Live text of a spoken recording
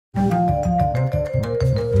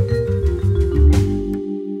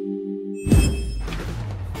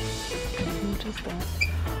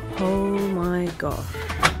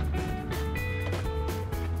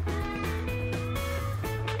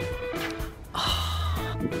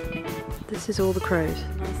this is all the crows.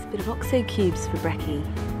 Nice bit of oxo cubes for Brekkie.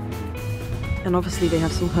 And obviously they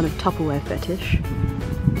have some kind of Tupperware fetish.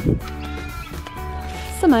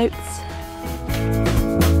 Some oats.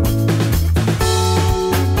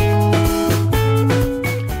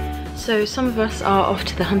 So some of us are off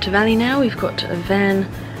to the Hunter Valley now. We've got a van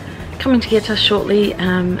coming to get us shortly,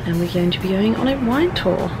 and we're going to be going on a wine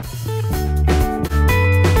tour.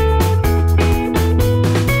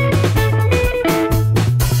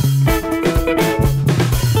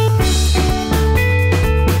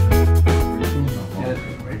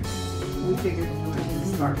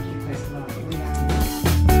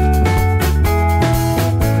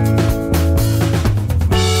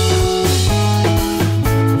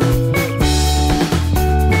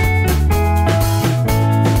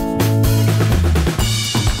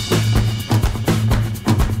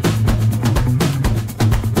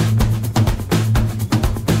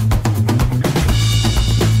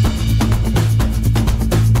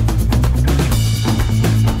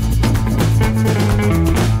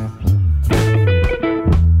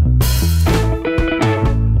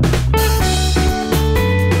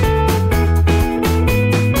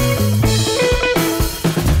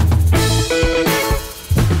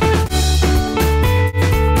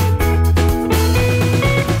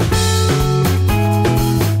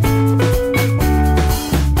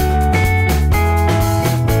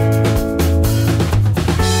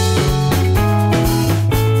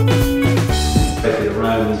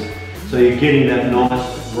 So you're getting that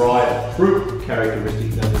nice, ripe fruit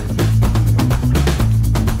characteristic.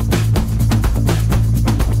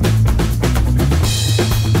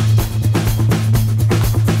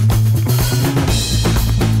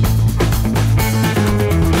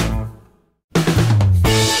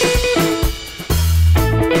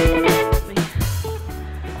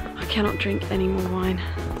 I cannot drink any more wine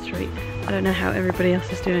straight. I don't know how everybody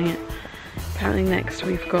else is doing it. Apparently next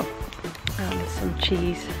we've got some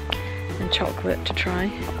cheese and chocolate to try,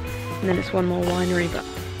 and then it's one more winery, but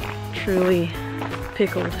truly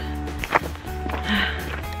pickled.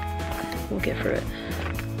 We'll get through it.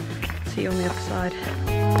 See you on the other side.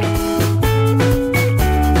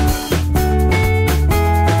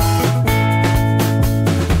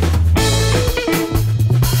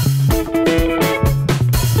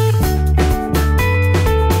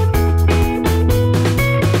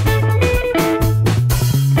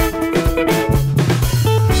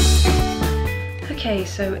 Okay,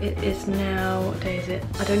 so it is now, what day is it?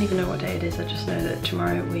 I don't even know what day it is, I just know that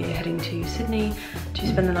tomorrow we're heading to Sydney to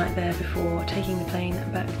spend the night there before taking the plane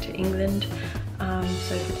back to England.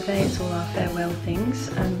 So for today it's all our farewell things.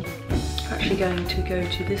 We're actually going to go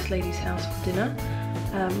to this lady's house for dinner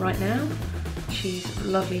right now. She's a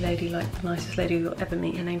lovely lady, like the nicest lady you'll ever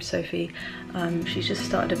meet. Her name's Sophie. She's just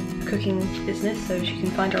started a cooking business, so you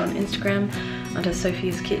can find her on Instagram under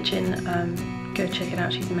Sophie's Kitchen. Go check it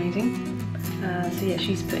out, she's amazing. So yeah,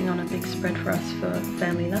 she's putting on a big spread for us for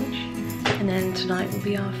family lunch, and then tonight will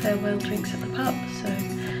be our farewell drinks at the pub, so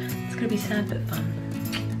it's going to be sad but fun.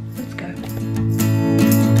 Let's go.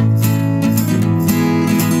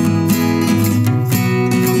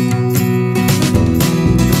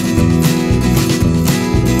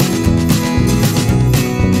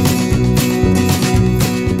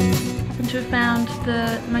 Happen to have found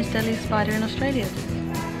the most deadliest spider in Australia just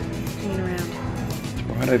hanging around. It's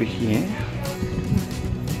right over here.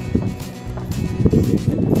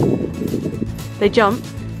 They jump.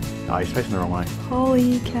 Oh, he's facing the wrong way.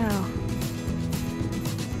 Holy cow.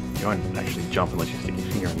 You won't actually jump unless you stick your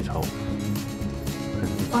finger in his hole.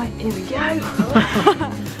 Right, here we go.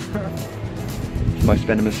 Most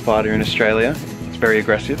venomous spider in Australia. It's very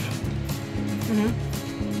aggressive.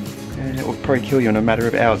 And it will probably kill you in a matter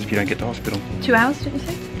of hours if you don't get to hospital. 2 hours, did you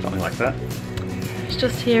say? Something like that. It's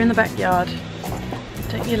just here in the backyard.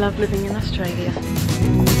 Don't you love living in Australia?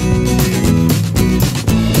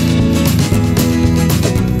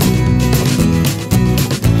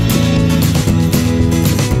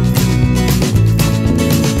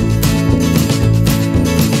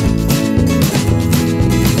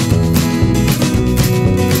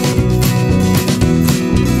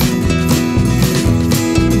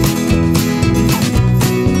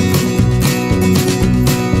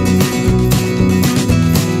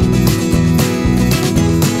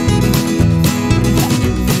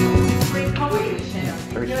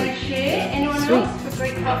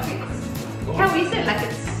 How is it? Like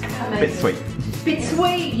it's amazing. Bit sweet. Bit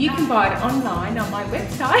sweet. You can buy it online on my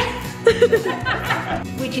website,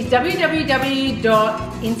 which is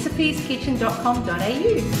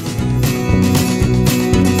www.insophieskitchen.com.au.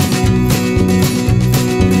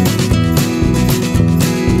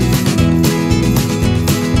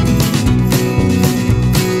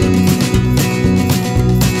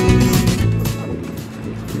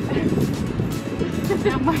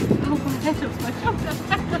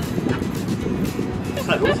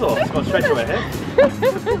 who's off. It's gone straight to her head.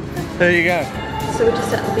 There you go. So we're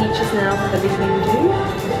just at the beaches now for the evening do.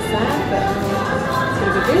 It's sad, but it's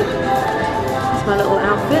gonna be good. It's my little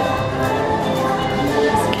outfit.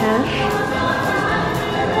 It's Cash.